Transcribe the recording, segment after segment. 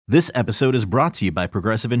This episode is brought to you by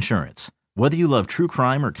Progressive Insurance. Whether you love true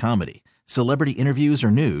crime or comedy, celebrity interviews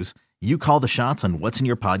or news, you call the shots on what's in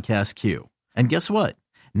your podcast queue. And guess what?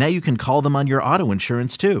 Now you can call them on your auto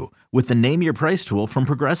insurance too with the Name Your Price tool from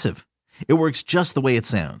Progressive. It works just the way it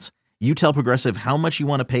sounds. You tell Progressive how much you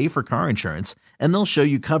want to pay for car insurance, and they'll show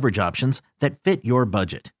you coverage options that fit your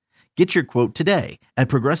budget. Get your quote today at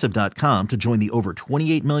Progressive.com to join the over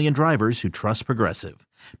 28 million drivers who trust Progressive.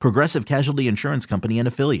 Progressive Casualty Insurance Company and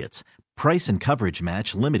Affiliates. Price and coverage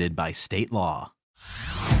match limited by state law.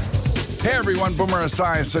 Hey everyone, Boomer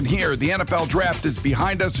Esiason here. The NFL Draft is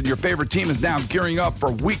behind us and your favorite team is now gearing up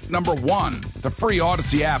for week number 1. The free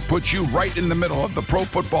Odyssey app puts you right in the middle of the pro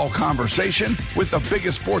football conversation with the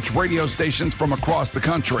biggest sports radio stations from across the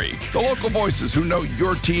country. The local voices who know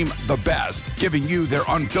your team the best, giving you their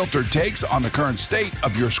unfiltered takes on the current state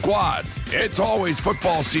of your squad. It's always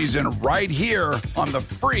football season right here on the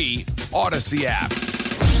free Odyssey app.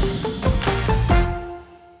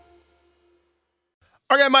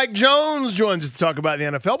 Our guy Mike Jones joins us to talk about the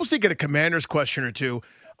NFL. We'll see, get a Commanders question or two.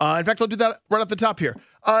 In fact, I'll do that right off the top here.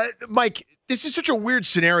 Mike, this is such a weird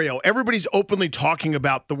scenario. Everybody's openly talking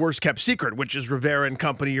about the worst kept secret, which is Rivera and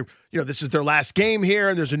company. You know, this is their last game here,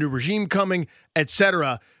 and there's a new regime coming,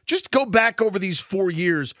 etc. Just go back over these 4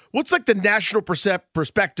 years. What's like the national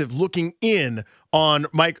perspective looking in on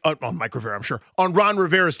Mike Rivera, I'm sure, on Ron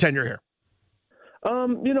Rivera's tenure here?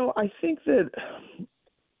 I think that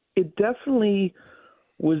it definitely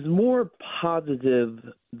was more positive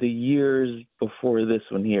the years before this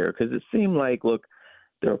one here, because it seemed like, look,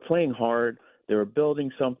 they were playing hard, they were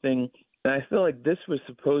building something, and I feel like this was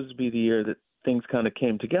supposed to be the year that things kind of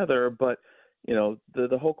came together, but,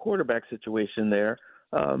 the whole quarterback situation there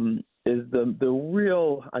is the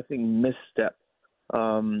real, I think, misstep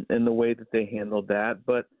in the way that they handled that.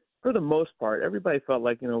 But for the most part, everybody felt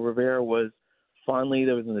like, Rivera was finally,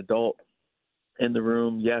 there was an adult in the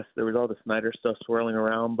room. Yes, there was all the Snyder stuff swirling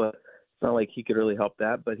around, but it's not like he could really help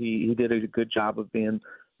that. But he did a good job of being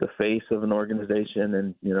the face of an organization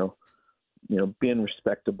and, being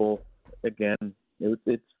respectable. Again,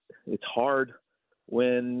 it's hard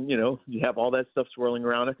when, you have all that stuff swirling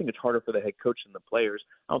around. I think it's harder for the head coach and the players.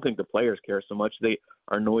 I don't think the players care so much. They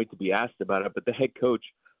are annoyed to be asked about it, but the head coach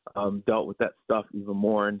dealt with that stuff even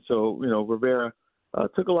more. And so, Rivera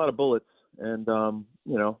took a lot of bullets and,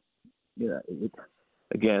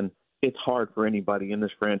 again, it's hard for anybody in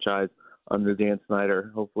this franchise under Dan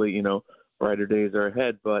Snyder. Hopefully, brighter days are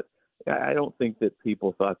ahead, but I don't think that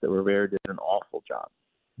people thought that Rivera did an awful job.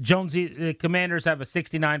 Jonesy, the Commanders have a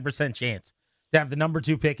 69% chance to have the number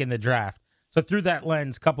 2 pick in the draft. So through that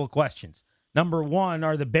lens, couple of questions. Number 1,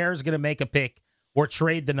 are the Bears going to make a pick or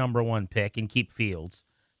trade the number 1 pick and keep Fields?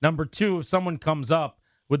 Number 2, if someone comes up,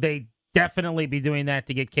 would they definitely be doing that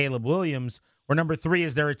to get Caleb Williams? Or number 3,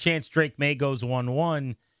 is there a chance Drake May goes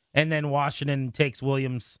 1-1 and then Washington takes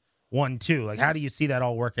Williams 1-2? Like, how do you see that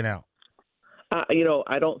all working out?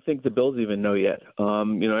 I don't think the Bills even know yet.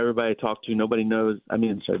 Everybody I talk to, nobody knows.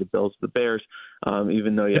 The Bears,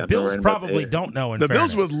 even though, the Bills probably don't know. The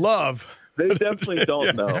Bills would love. They definitely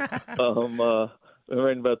don't know. I'm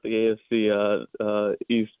writing about the AFC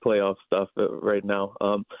East playoff stuff right now.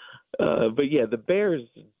 But yeah, the Bears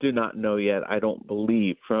do not know yet, I don't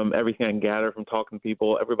believe. From everything I can gather from talking to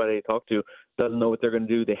people, everybody I talk to doesn't know what they're going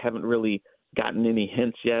to do. They haven't really gotten any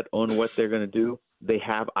hints yet on what they're going to do. They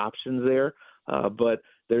have options there, but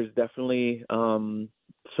there's definitely some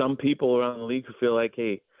people around the league who feel like,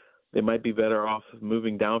 hey, they might be better off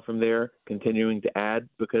moving down from there, continuing to add,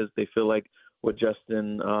 because they feel like what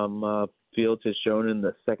Justin Fields has shown in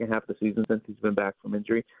the second half of the season since he's been back from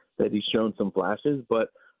injury, that he's shown some flashes. But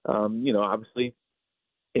obviously,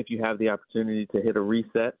 if you have the opportunity to hit a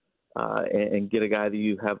reset and get a guy that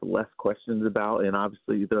you have less questions about, and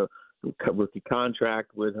obviously the rookie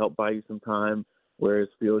contract would help buy you some time, whereas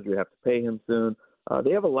Fields, you have to pay him soon.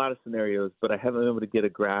 They have a lot of scenarios, but I haven't been able to get a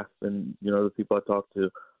grasp. And, the people I talk to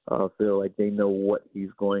feel like they know what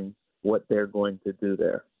they're going to do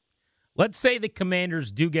there. Let's say the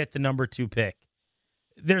Commanders do get the number 2 pick.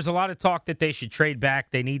 There's a lot of talk that they should trade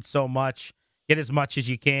back. They need so much. Get as much as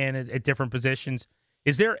you can at different positions.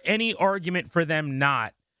 Is there any argument for them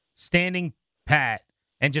not standing pat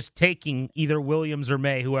and just taking either Williams or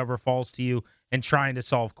May, whoever falls to you, and trying to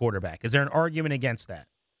solve quarterback? Is there an argument against that?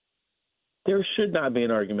 There should not be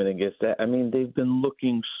an argument against that. I mean, they've been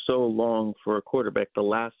looking so long for a quarterback. The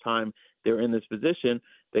last time they were in this position,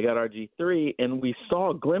 they got RG3, and we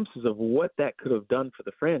saw glimpses of what that could have done for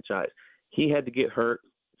the franchise. He had to get hurt.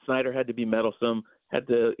 Snyder had to be meddlesome, had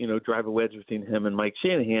to, drive a wedge between him and Mike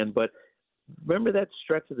Shanahan. But remember that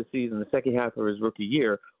stretch of the season, the second half of his rookie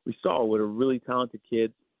year, we saw what a really talented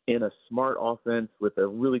kid in a smart offense with a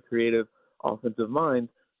really creative offensive mind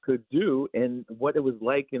could do, and what it was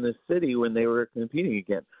like in the city when they were competing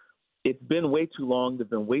again. It's been way too long. There've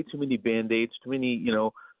been way too many Band-Aids, too many,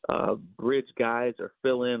 bridge guys or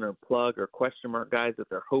fill-in or plug or question mark guys that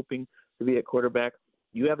they're hoping to be at quarterback.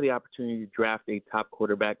 You have the opportunity to draft a top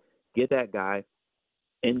quarterback, get that guy,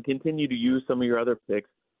 and continue to use some of your other picks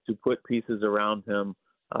to put pieces around him.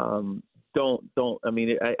 I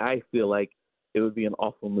feel like it would be an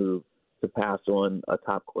awful move to pass on a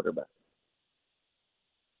top quarterback.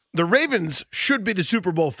 The Ravens should be the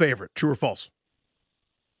Super Bowl favorite. True or false?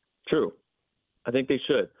 True. I think they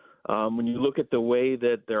should. When you look at the way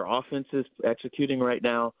that their offense is executing right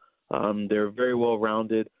now, they're very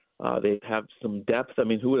well-rounded. They have some depth. I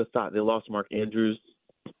mean, who would have thought they lost Mark Andrews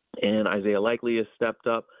and Isaiah Likely has stepped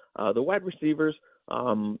up. The wide receivers,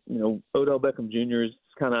 Odell Beckham Jr. is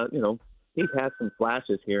kind of, he's had some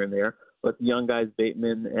flashes here and there, but the young guys,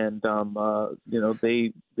 Bateman and,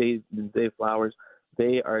 Dave Flowers,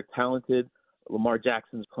 they are talented. Lamar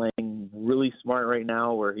Jackson's playing really smart right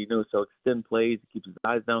now where he knows to extend plays, he keeps his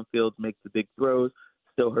eyes downfield, makes the big throws,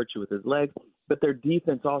 still hurts you with his legs. But their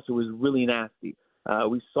defense also is really nasty.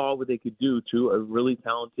 We saw what they could do to a really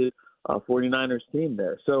talented 49ers team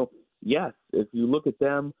there. So, yes, if you look at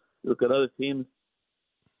them, look at other teams,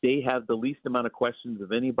 they have the least amount of questions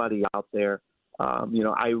of anybody out there.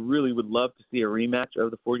 I really would love to see a rematch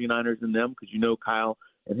of the 49ers and them because Kyle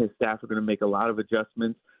and his staff are going to make a lot of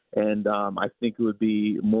adjustments. And I think it would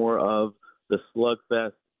be more of the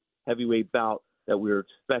slugfest heavyweight bout that we were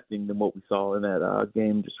expecting than what we saw in that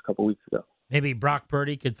game just a couple weeks ago. Maybe Brock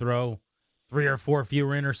Purdy could throw 3 or 4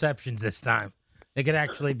 fewer interceptions this time. It could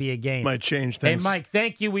actually be a game. Might change things. Hey, Mike,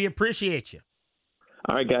 thank you. We appreciate you.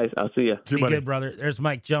 All right, guys. I'll see you. Be good, brother. There's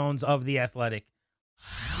Mike Jones of The Athletic.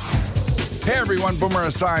 Hey everyone, Boomer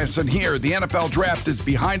Esiason here. The NFL Draft is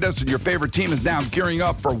behind us and your favorite team is now gearing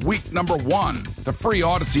up for week number 1. The free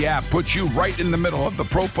Odyssey app puts you right in the middle of the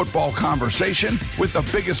pro football conversation with the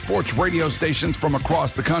biggest sports radio stations from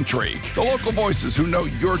across the country. The local voices who know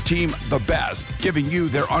your team the best, giving you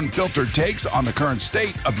their unfiltered takes on the current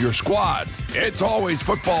state of your squad. It's always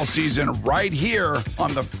football season right here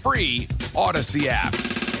on the free Odyssey app.